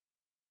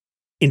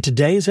In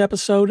today's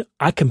episode,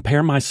 I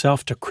compare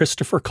myself to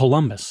Christopher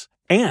Columbus,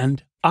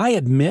 and I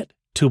admit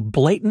to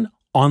blatant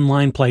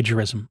online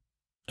plagiarism.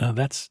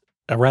 That's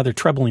a rather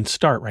troubling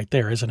start right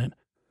there, isn't it?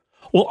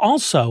 Well,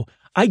 also,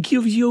 I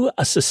give you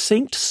a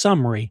succinct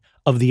summary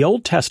of the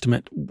Old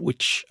Testament,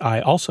 which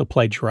I also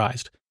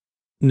plagiarized.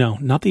 No,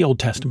 not the Old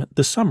Testament,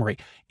 the summary.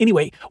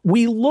 Anyway,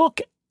 we look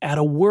at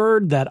a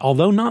word that,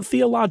 although not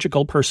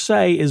theological per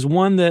se, is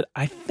one that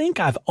I think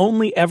I've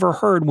only ever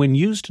heard when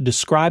used to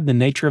describe the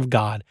nature of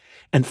God.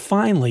 And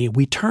finally,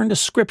 we turn to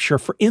Scripture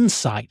for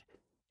insight,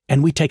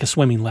 and we take a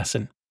swimming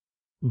lesson.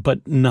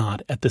 But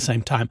not at the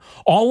same time.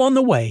 All on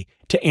the way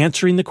to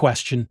answering the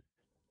question,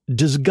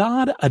 does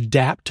God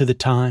adapt to the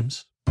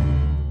times?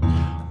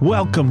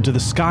 Welcome to the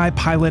Sky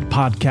Pilot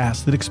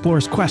Podcast that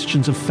explores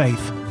questions of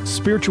faith,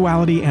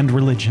 spirituality, and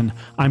religion.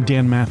 I'm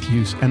Dan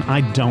Matthews, and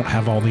I don't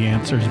have all the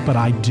answers, but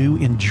I do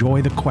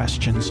enjoy the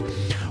questions.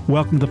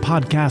 Welcome to the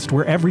podcast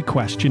where every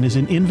question is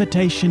an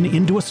invitation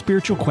into a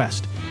spiritual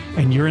quest,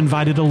 and you're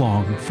invited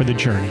along for the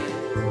journey.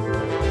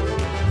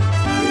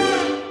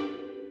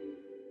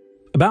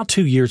 About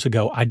 2 years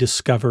ago, I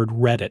discovered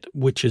Reddit,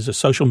 which is a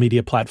social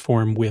media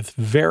platform with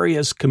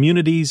various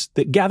communities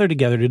that gather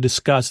together to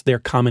discuss their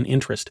common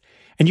interest.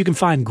 And you can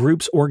find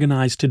groups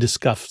organized to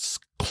discuss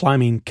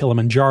climbing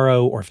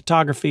Kilimanjaro or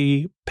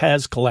photography,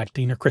 Pez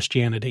collecting, or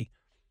Christianity,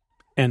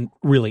 and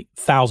really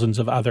thousands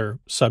of other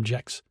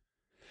subjects.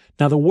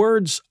 Now, the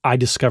words I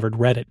discovered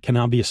Reddit can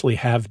obviously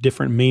have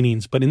different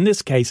meanings, but in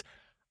this case,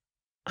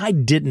 I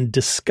didn't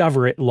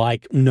discover it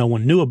like no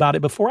one knew about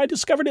it before. I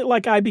discovered it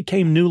like I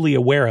became newly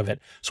aware of it.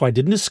 So I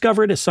didn't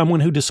discover it as someone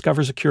who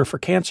discovers a cure for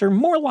cancer,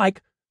 more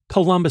like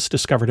Columbus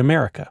discovered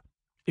America.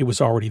 It was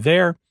already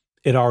there.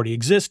 It already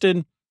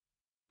existed.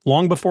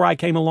 Long before I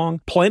came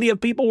along, plenty of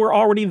people were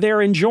already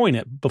there enjoying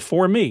it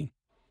before me.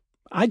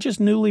 I just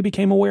newly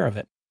became aware of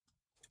it.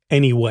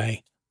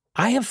 Anyway,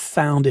 I have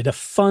found it a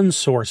fun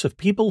source of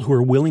people who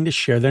are willing to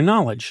share their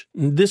knowledge.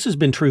 This has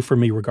been true for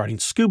me regarding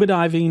scuba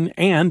diving,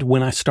 and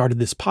when I started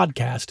this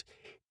podcast,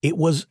 it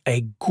was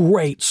a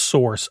great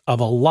source of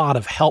a lot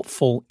of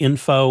helpful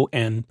info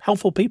and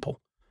helpful people.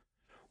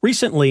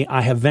 Recently, I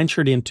have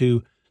ventured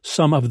into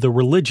some of the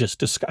religious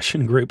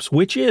discussion groups,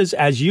 which is,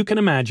 as you can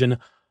imagine,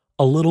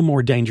 a little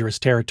more dangerous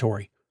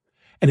territory.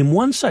 And in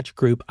one such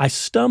group, I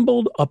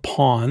stumbled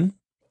upon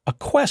a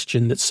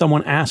question that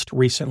someone asked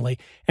recently.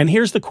 And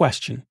here's the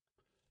question.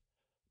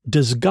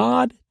 Does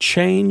God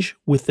change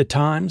with the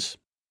times?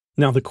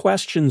 Now, the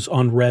questions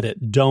on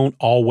Reddit don't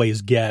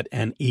always get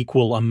an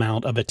equal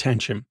amount of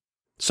attention.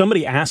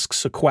 Somebody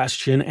asks a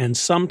question and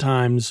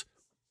sometimes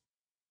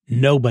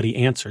nobody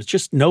answers.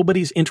 Just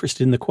nobody's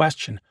interested in the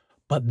question.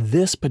 But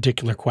this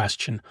particular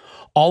question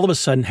all of a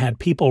sudden had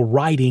people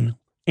writing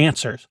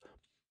answers,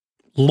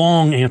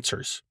 long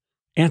answers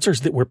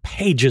that were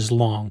pages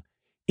long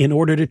in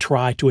order to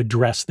try to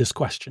address this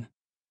question.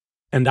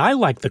 And I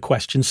liked the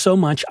question so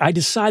much, I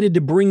decided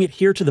to bring it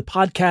here to the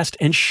podcast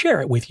and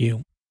share it with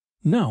you.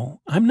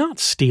 No, I'm not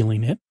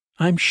stealing it.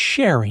 I'm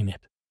sharing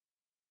it.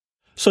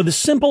 So the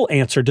simple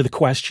answer to the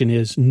question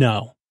is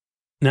no.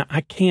 Now,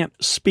 I can't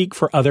speak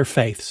for other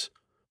faiths,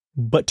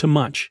 but to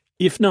much,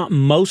 if not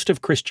most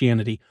of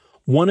Christianity,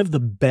 one of the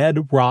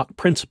bedrock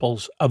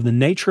principles of the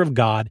nature of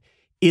God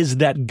is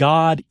that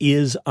God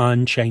is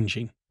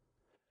unchanging.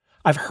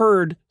 I've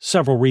heard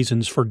several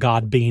reasons for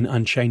God being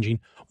unchanging.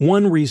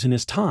 One reason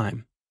is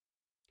time.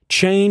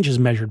 Change is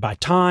measured by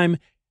time.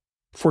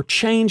 For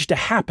change to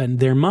happen,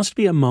 there must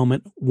be a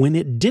moment when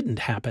it didn't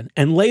happen,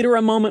 and later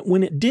a moment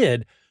when it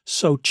did.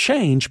 So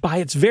change, by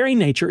its very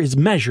nature, is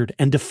measured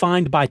and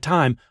defined by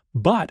time.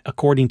 But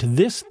according to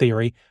this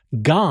theory,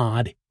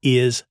 God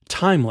is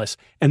timeless,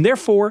 and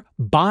therefore,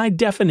 by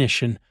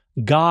definition,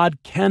 God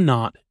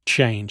cannot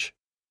change.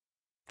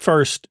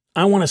 First,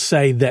 I want to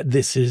say that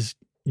this is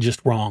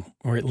just wrong,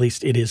 or at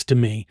least it is to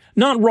me.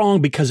 Not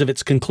wrong because of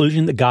its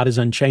conclusion that God is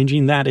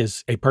unchanging. That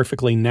is a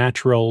perfectly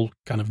natural,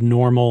 kind of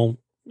normal,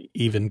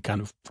 even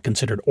kind of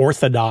considered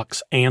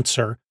orthodox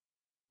answer.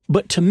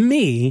 But to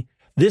me,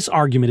 this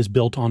argument is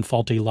built on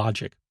faulty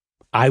logic.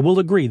 I will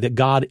agree that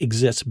God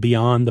exists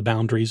beyond the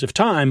boundaries of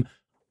time,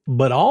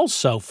 but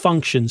also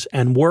functions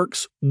and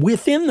works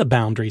within the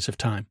boundaries of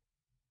time.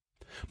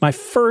 My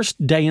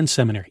first day in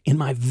seminary, in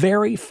my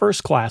very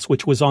first class,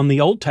 which was on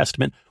the Old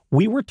Testament,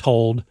 we were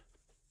told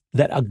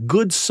that a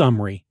good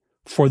summary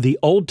for the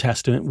Old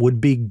Testament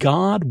would be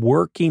God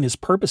working His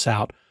purpose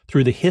out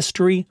through the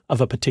history of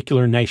a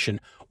particular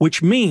nation,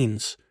 which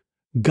means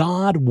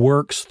God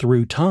works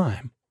through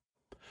time.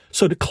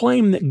 So to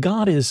claim that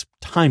God is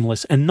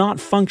timeless and not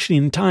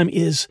functioning in time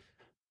is,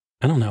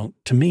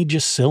 to me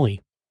just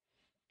silly.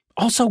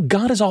 Also,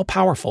 God is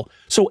all-powerful,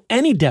 so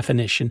any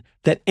definition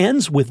that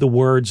ends with the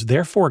words,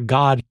 therefore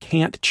God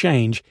can't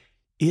change,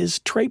 is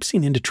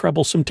traipsing into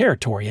troublesome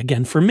territory,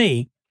 again for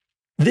me.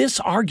 This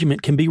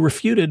argument can be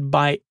refuted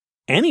by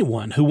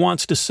anyone who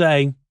wants to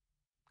say,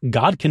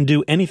 God can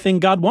do anything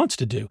God wants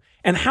to do.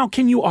 And how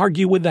can you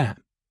argue with that?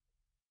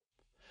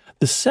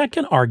 The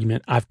second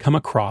argument I've come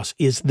across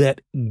is that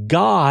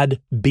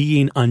God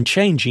being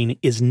unchanging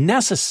is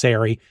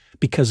necessary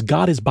because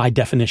God is by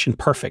definition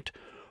perfect.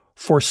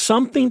 For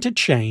something to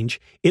change,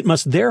 it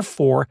must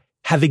therefore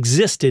have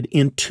existed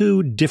in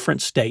two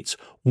different states.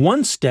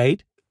 One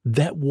state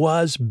that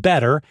was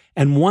better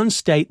and one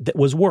state that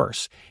was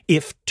worse.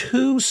 If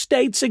two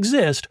states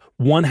exist,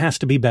 one has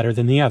to be better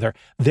than the other.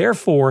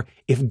 Therefore,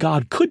 if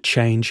God could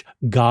change,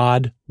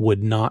 God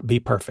would not be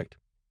perfect.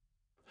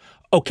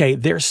 Okay,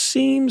 there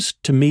seems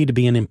to me to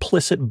be an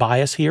implicit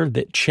bias here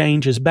that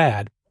change is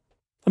bad.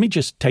 Let me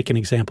just take an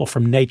example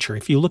from nature.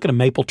 If you look at a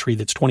maple tree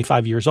that's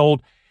 25 years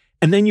old,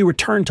 and then you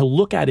return to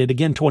look at it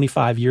again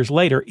 25 years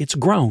later, it's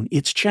grown,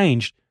 it's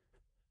changed.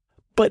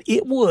 But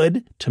it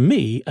would, to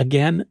me,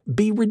 again,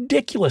 be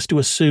ridiculous to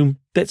assume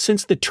that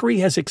since the tree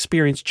has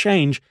experienced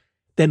change,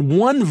 then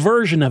one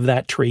version of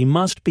that tree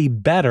must be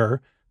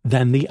better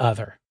than the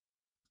other.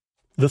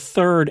 The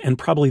third and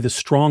probably the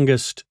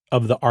strongest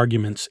of the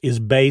arguments is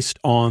based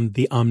on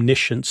the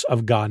omniscience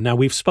of God. Now,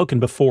 we've spoken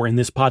before in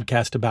this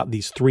podcast about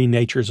these three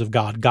natures of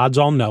God. God's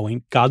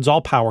all-knowing, God's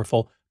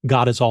all-powerful,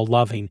 God is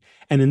all-loving.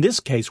 And in this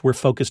case, we're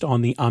focused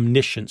on the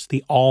omniscience,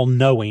 the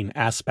all-knowing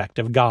aspect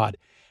of God.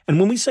 And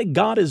when we say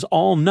God is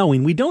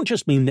all-knowing, we don't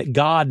just mean that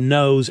God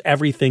knows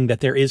everything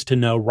that there is to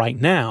know right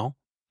now.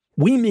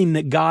 We mean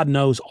that God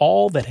knows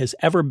all that has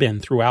ever been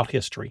throughout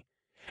history,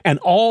 and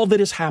all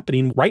that is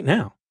happening right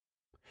now,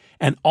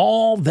 and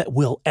all that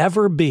will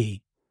ever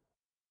be.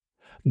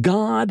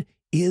 God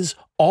is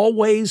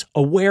always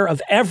aware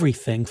of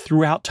everything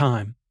throughout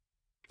time.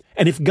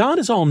 And if God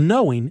is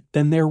all-knowing,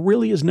 then there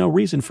really is no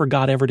reason for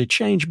God ever to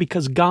change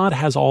because God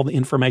has all the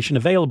information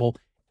available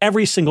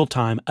every single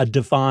time a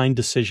divine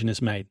decision is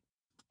made.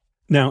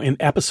 Now, in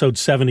episode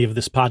 70 of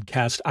this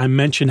podcast, I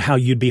mentioned how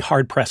you'd be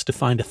hard-pressed to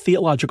find a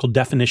theological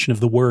definition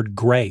of the word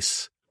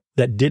grace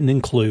that didn't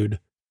include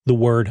the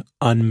word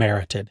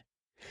unmerited.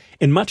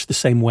 In much the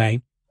same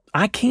way,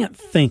 I can't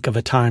think of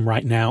a time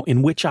right now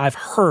in which I've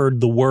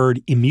heard the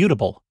word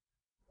immutable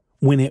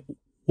when it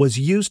was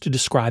used to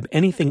describe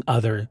anything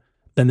other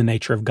than the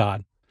nature of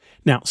God.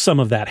 Now, some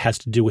of that has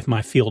to do with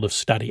my field of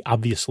study,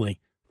 obviously,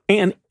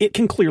 and it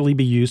can clearly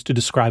be used to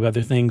describe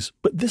other things,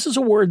 but this is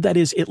a word that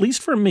is, at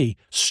least for me,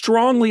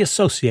 strongly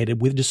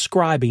associated with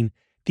describing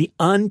the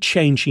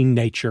unchanging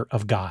nature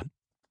of God.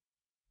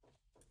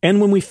 And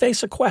when we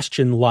face a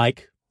question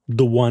like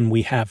the one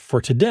we have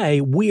for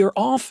today, we are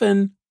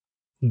often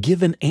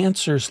given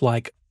answers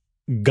like,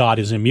 God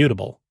is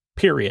immutable,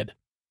 period.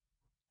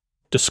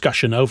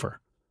 Discussion over.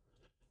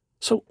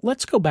 So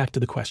let's go back to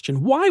the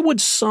question. Why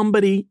would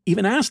somebody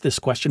even ask this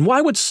question?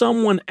 Why would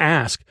someone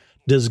ask,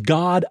 does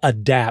God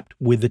adapt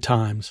with the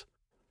times?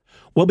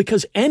 Well,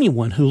 because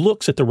anyone who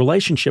looks at the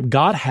relationship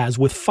God has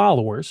with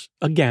followers,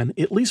 again,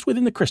 at least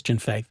within the Christian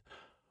faith,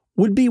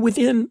 would be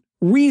within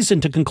reason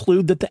to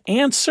conclude that the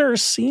answer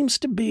seems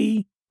to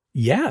be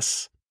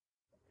yes.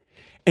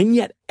 And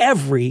yet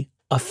every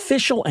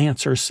official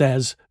answer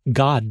says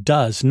God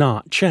does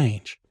not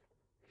change.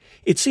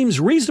 It seems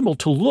reasonable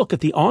to look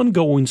at the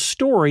ongoing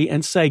story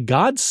and say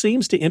God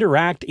seems to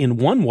interact in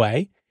one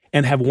way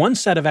and have one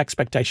set of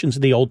expectations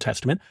in the Old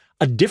Testament,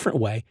 a different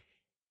way,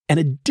 and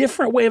a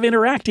different way of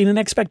interacting and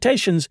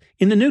expectations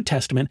in the New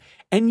Testament,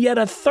 and yet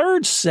a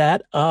third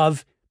set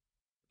of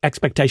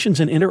expectations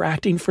and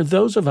interacting for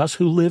those of us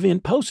who live in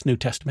post-New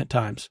Testament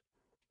times.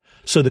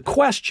 So the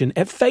question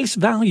at face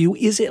value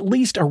is at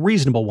least a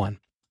reasonable one.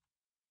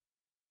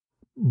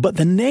 But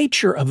the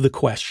nature of the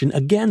question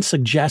again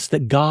suggests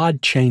that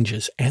God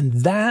changes, and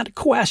that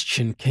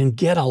question can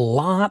get a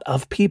lot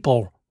of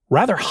people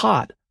rather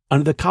hot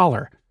under the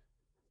collar,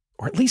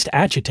 or at least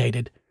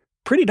agitated,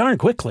 pretty darn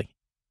quickly.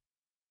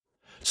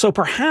 So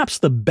perhaps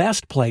the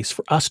best place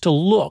for us to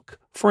look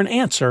for an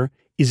answer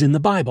is in the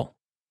Bible,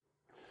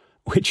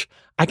 which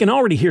I can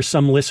already hear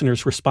some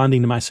listeners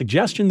responding to my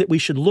suggestion that we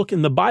should look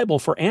in the Bible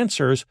for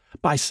answers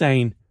by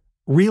saying,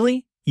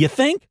 really? You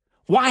think?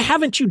 Why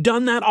haven't you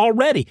done that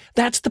already?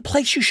 That's the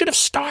place you should have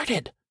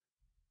started.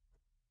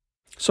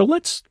 So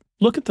let's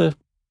look at the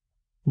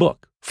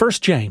book, 1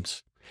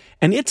 James.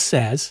 And it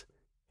says,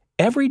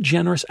 every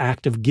generous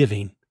act of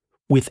giving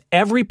with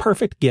every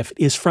perfect gift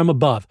is from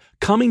above,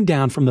 coming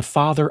down from the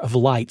Father of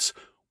lights,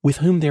 with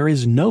whom there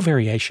is no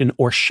variation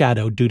or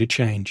shadow due to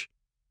change.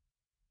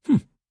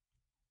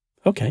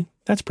 Okay,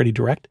 that's pretty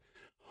direct.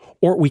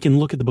 Or we can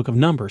look at the book of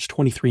Numbers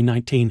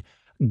 23:19.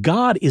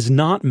 God is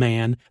not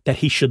man that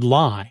he should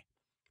lie,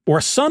 or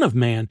a son of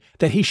man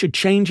that he should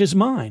change his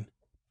mind.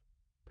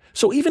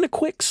 So even a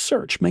quick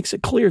search makes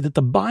it clear that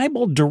the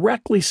Bible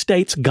directly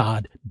states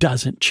God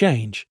doesn't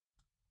change.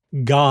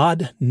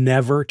 God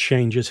never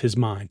changes his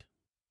mind.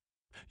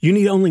 You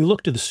need only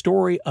look to the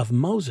story of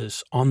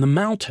Moses on the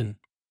mountain.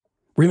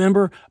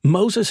 Remember,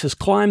 Moses has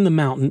climbed the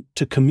mountain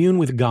to commune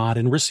with God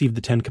and receive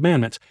the Ten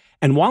Commandments.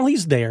 And while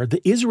he's there,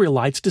 the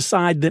Israelites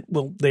decide that,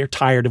 they're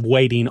tired of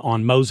waiting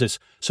on Moses,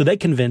 so they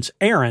convince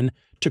Aaron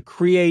to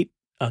create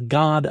a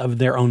god of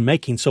their own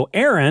making. So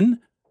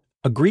Aaron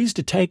agrees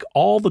to take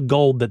all the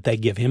gold that they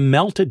give him,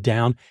 melt it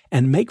down,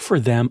 and make for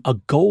them a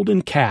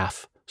golden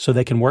calf so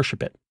they can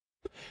worship it.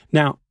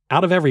 Now,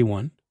 out of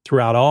everyone,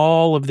 throughout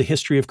all of the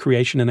history of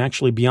creation and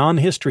actually beyond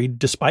history,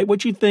 despite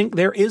what you think,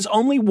 there is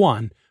only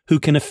one who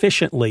can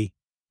efficiently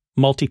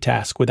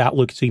multitask without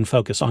losing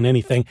focus on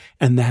anything,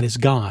 and that is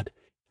God.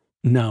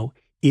 No,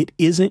 it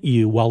isn't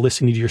you while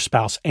listening to your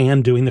spouse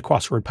and doing the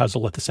crossword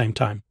puzzle at the same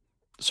time.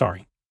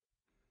 Sorry.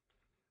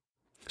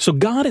 So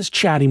God is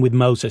chatting with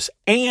Moses,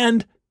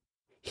 and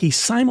he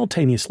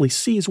simultaneously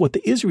sees what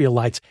the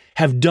Israelites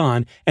have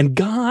done, and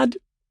God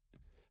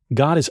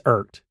is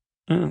irked,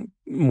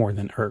 more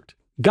than irked.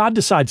 God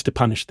decides to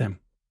punish them.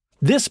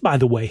 This, by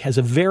the way, has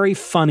a very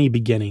funny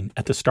beginning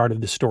at the start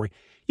of the story.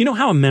 You know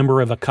how a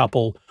member of a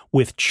couple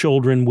with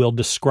children will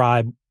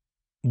describe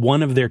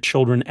one of their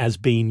children as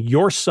being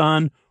your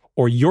son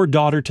or your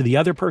daughter to the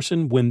other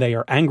person when they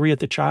are angry at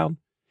the child?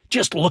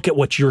 Just look at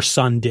what your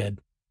son did.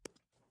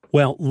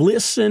 Well,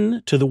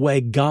 listen to the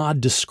way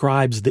God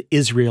describes the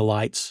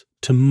Israelites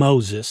to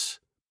Moses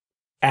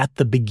at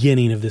the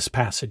beginning of this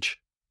passage.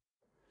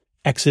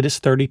 Exodus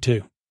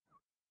 32,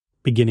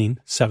 beginning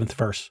 7th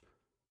verse.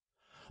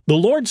 The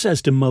Lord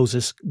says to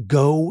Moses,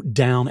 "Go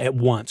down at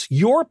once.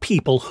 Your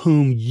people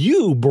whom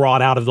you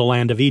brought out of the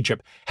land of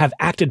Egypt have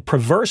acted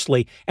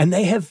perversely, and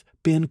they have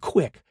been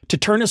quick to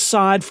turn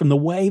aside from the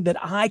way that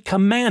I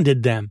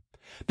commanded them.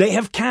 They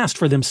have cast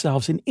for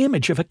themselves an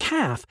image of a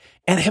calf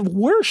and have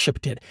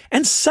worshipped it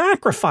and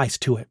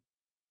sacrificed to it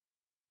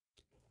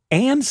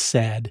and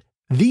said,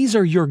 'These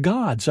are your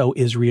gods, O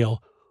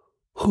Israel,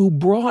 who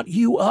brought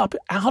you up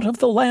out of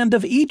the land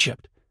of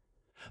Egypt.'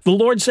 The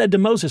Lord said to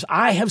Moses,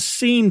 'I have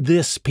seen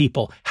this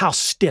people, how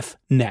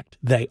stiff-necked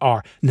they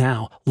are.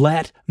 Now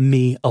let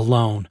me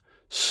alone,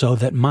 so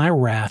that my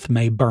wrath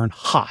may burn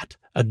hot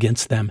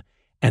against them,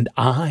 and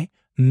I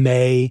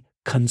may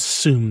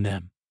consume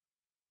them.'"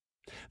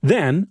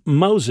 Then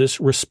Moses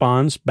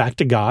responds back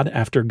to God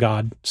after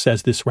God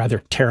says this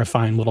rather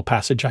terrifying little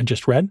passage I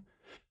just read.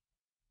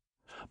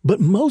 But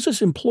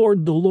Moses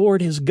implored the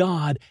Lord his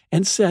God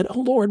and said,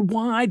 "Oh Lord,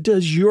 why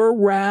does your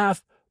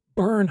wrath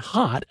burn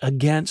hot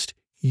against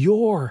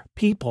your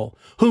people,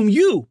 whom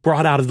you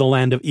brought out of the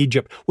land of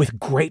Egypt with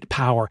great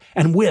power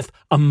and with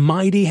a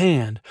mighty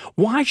hand?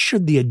 Why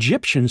should the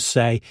Egyptians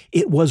say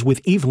it was with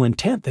evil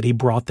intent that he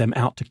brought them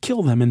out to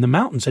kill them in the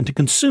mountains and to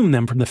consume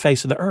them from the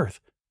face of the earth?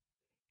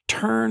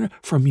 Turn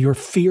from your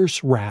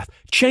fierce wrath,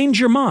 change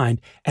your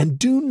mind, and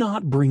do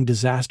not bring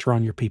disaster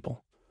on your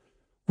people.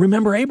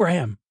 Remember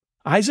Abraham,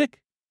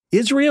 Isaac,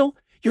 Israel,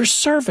 your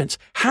servants,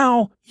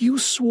 how you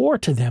swore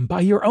to them by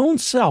your own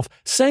self,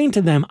 saying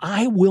to them,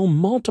 'I will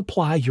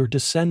multiply your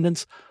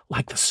descendants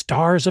like the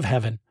stars of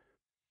heaven.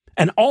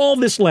 And all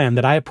this land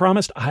that I have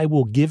promised, I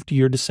will give to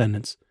your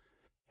descendants,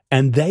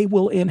 and they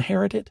will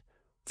inherit it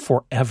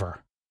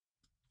forever.'"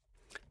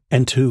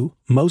 And to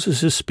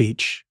Moses'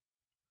 speech,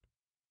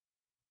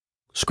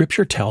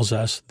 Scripture tells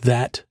us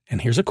that,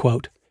 and here's a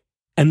quote,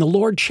 "And the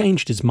Lord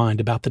changed his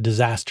mind about the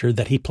disaster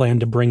that he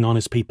planned to bring on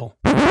his people."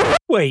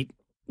 Wait,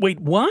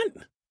 what?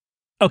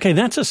 Okay,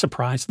 that's a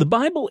surprise. The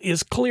Bible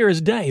is clear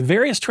as day.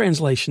 Various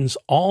translations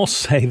all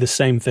say the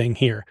same thing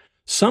here.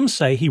 Some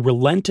say he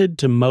relented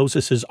to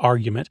Moses'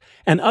 argument,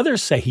 and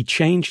others say he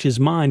changed his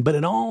mind, but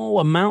it all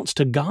amounts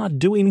to God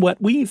doing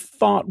what we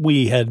thought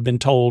we had been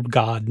told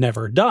God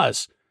never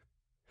does.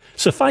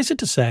 Suffice it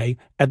to say,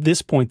 at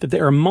this point, that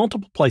there are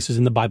multiple places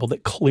in the Bible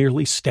that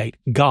clearly state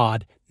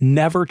God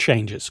never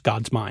changes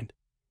God's mind.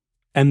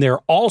 And there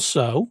are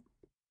also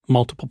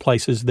multiple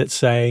places that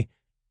say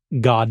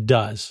God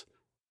does.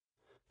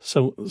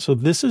 So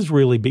this is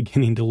really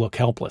beginning to look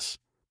helpless.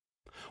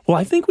 Well,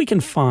 I think we can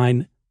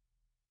find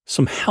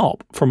some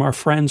help from our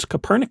friends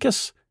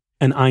Copernicus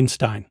and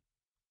Einstein.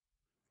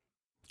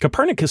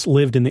 Copernicus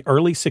lived in the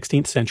early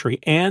 16th century,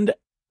 and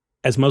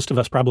as most of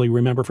us probably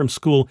remember from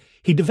school,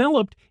 he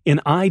developed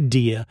an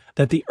idea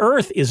that the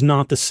Earth is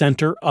not the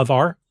center of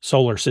our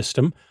solar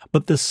system,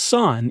 but the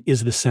sun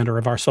is the center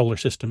of our solar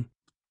system.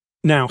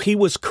 Now, he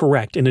was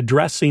correct in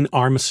addressing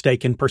our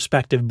mistaken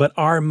perspective, but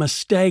our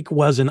mistake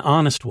was an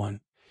honest one.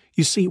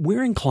 You see,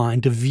 we're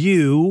inclined to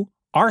view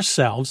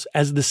ourselves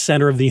as the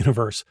center of the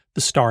universe,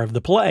 the star of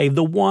the play,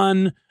 the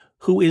one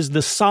who is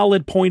the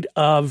solid point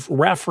of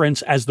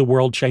reference as the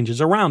world changes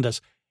around us.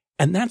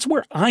 And that's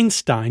where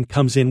Einstein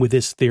comes in with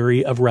his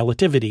theory of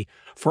relativity.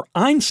 For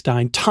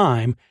Einstein,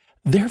 time,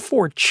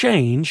 therefore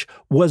change,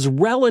 was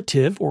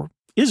relative or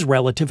is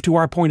relative to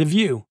our point of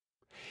view.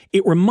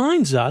 It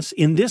reminds us,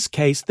 in this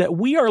case, that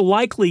we are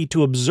likely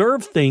to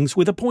observe things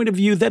with a point of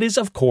view that is,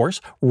 of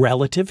course,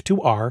 relative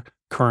to our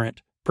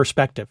current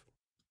perspective.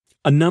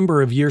 A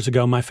number of years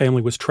ago, my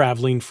family was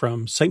traveling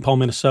from St. Paul,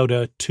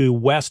 Minnesota to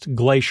West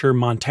Glacier,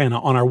 Montana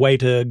on our way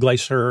to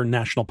Glacier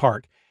National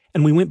Park,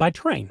 and we went by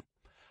train.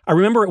 I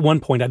remember at one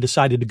point I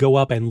decided to go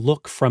up and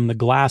look from the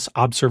glass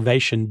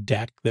observation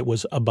deck that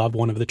was above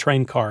one of the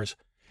train cars.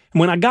 And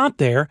when I got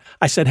there,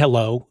 I said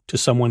hello to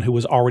someone who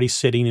was already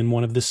sitting in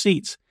one of the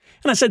seats.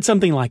 And I said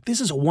something like,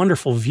 "This is a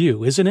wonderful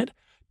view, isn't it?"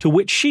 To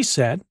which she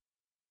said,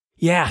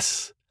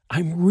 "Yes,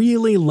 I'm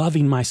really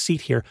loving my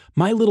seat here,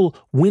 my little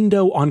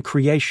window on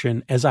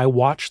creation as I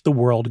watch the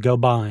world go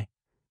by."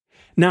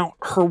 Now,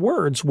 her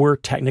words were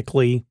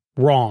technically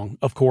wrong,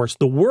 of course.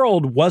 The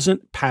world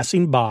wasn't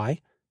passing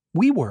by.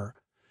 We were.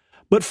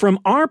 But from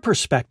our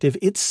perspective,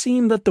 it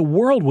seemed that the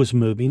world was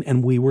moving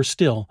and we were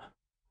still.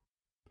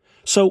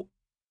 So,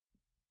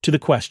 to the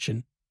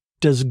question,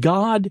 does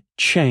God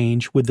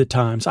change with the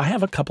times? I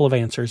have a couple of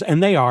answers,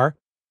 and they are,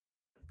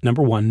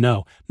 number 1,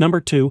 no.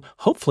 Number 2,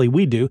 hopefully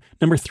we do.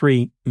 Number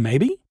 3,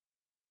 maybe?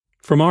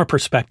 From our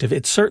perspective,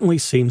 it certainly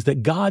seems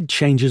that God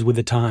changes with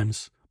the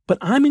times, but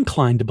I'm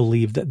inclined to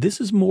believe that this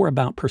is more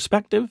about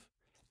perspective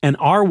and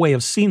our way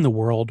of seeing the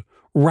world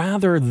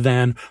rather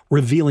than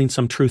revealing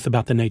some truth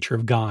about the nature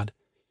of God.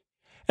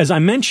 As I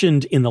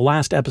mentioned in the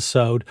last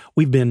episode,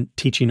 we've been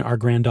teaching our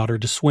granddaughter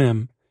to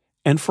swim,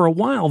 and for a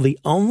while, the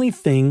only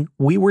thing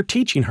we were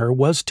teaching her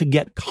was to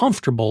get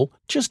comfortable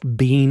just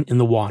being in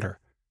the water.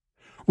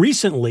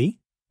 Recently,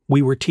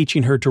 we were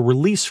teaching her to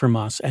release from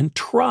us and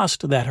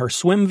trust that her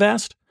swim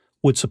vest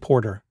would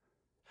support her.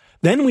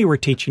 Then we were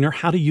teaching her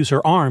how to use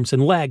her arms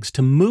and legs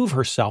to move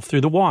herself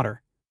through the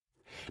water.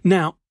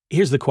 Now,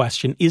 here's the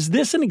question. Is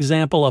this an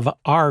example of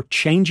our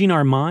changing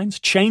our minds,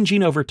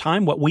 changing over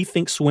time what we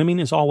think swimming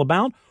is all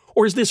about?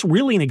 Or is this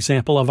really an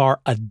example of our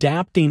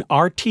adapting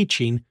our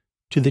teaching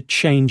to the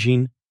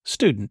changing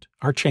student,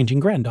 our changing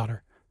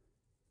granddaughter?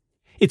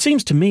 It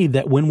seems to me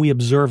that when we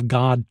observe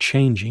God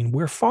changing,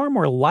 we're far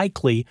more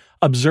likely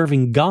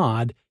observing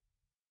God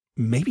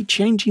maybe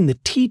changing the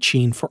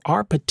teaching for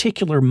our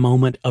particular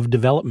moment of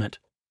development.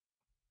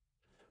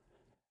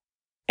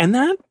 And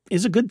that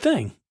is a good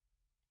thing.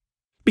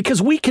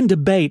 Because we can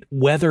debate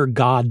whether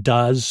God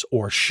does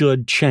or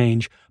should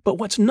change, but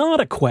what's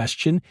not a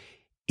question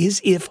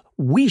is if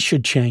we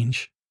should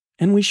change,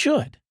 and we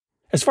should.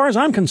 As far as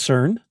I'm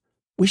concerned,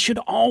 we should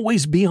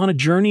always be on a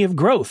journey of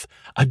growth,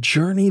 a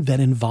journey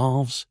that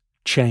involves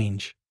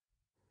change.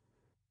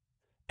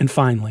 And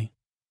finally,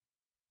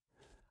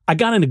 I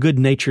got in a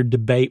good-natured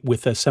debate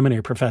with a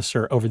seminary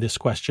professor over this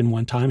question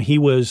one time. He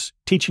was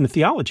teaching a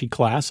theology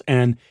class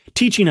and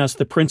teaching us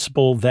the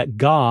principle that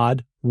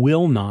God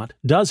will not,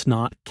 does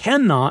not,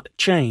 cannot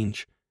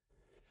change.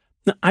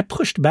 Now, I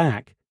pushed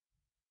back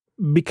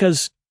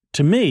because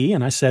to me,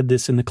 and I said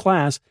this in the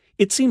class,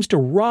 it seems to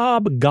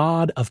rob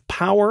God of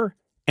power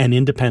and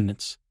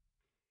independence.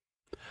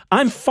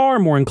 I'm far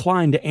more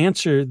inclined to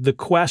answer the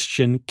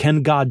question,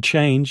 can God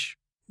change,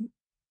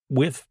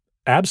 with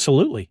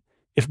absolutely,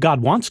 if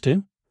God wants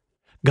to.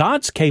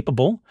 God's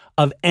capable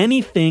of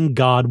anything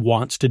God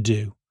wants to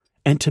do.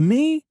 And to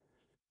me,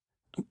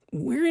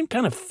 we're in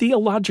kind of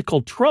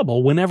theological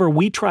trouble whenever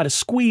we try to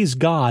squeeze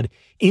God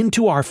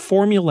into our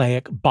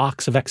formulaic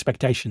box of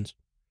expectations.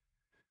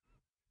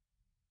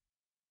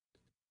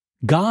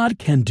 God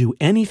can do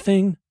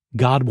anything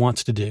God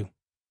wants to do.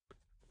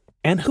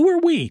 And who are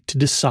we to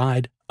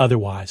decide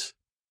otherwise?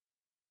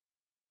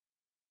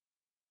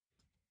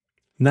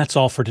 And that's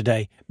all for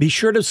today. Be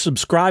sure to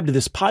subscribe to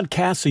this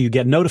podcast so you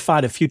get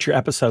notified of future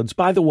episodes.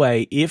 By the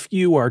way, if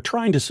you are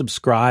trying to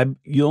subscribe,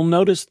 you'll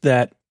notice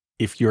that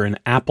if you're an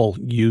Apple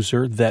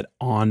user, that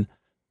on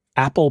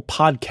Apple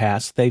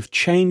Podcasts, they've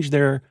changed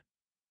their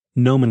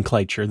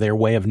nomenclature, their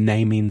way of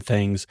naming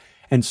things.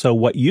 And so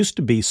what used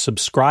to be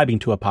subscribing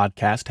to a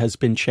podcast has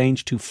been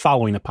changed to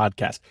following a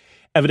podcast.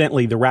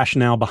 Evidently, the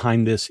rationale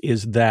behind this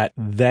is that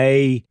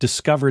they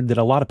discovered that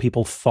a lot of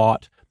people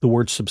thought the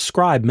word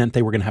subscribe meant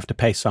they were going to have to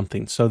pay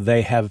something. So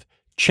they have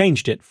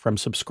changed it from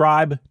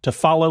subscribe to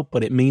follow,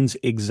 but it means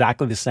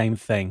exactly the same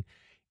thing.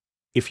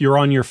 If you're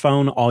on your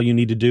phone, all you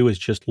need to do is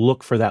just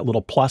look for that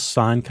little plus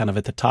sign kind of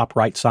at the top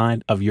right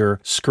side of your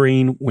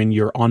screen when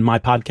you're on my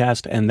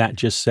podcast, and that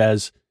just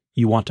says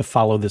you want to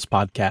follow this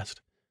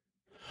podcast.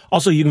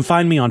 Also, you can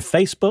find me on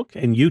Facebook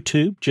and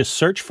YouTube. Just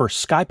search for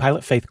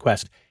SkyPilot Faith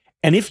Quest.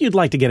 And if you'd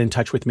like to get in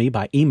touch with me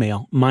by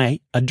email,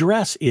 my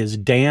address is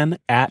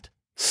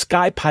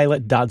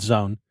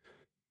dan@skypilot.zone.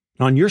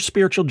 And on your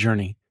spiritual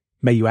journey,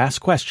 may you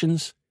ask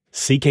questions,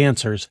 seek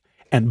answers,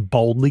 and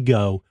boldly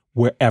go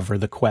wherever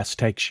the quest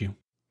takes you.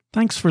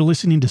 Thanks for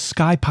listening to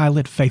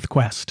SkyPilot Faith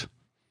Quest.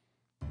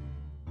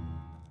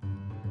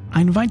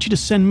 I invite you to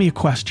send me a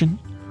question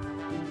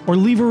or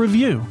leave a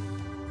review.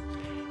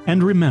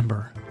 And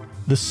remember,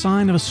 the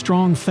sign of a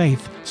strong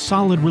faith,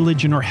 solid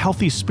religion, or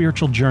healthy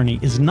spiritual journey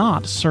is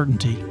not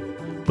certainty,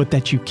 but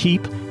that you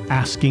keep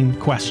asking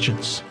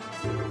questions.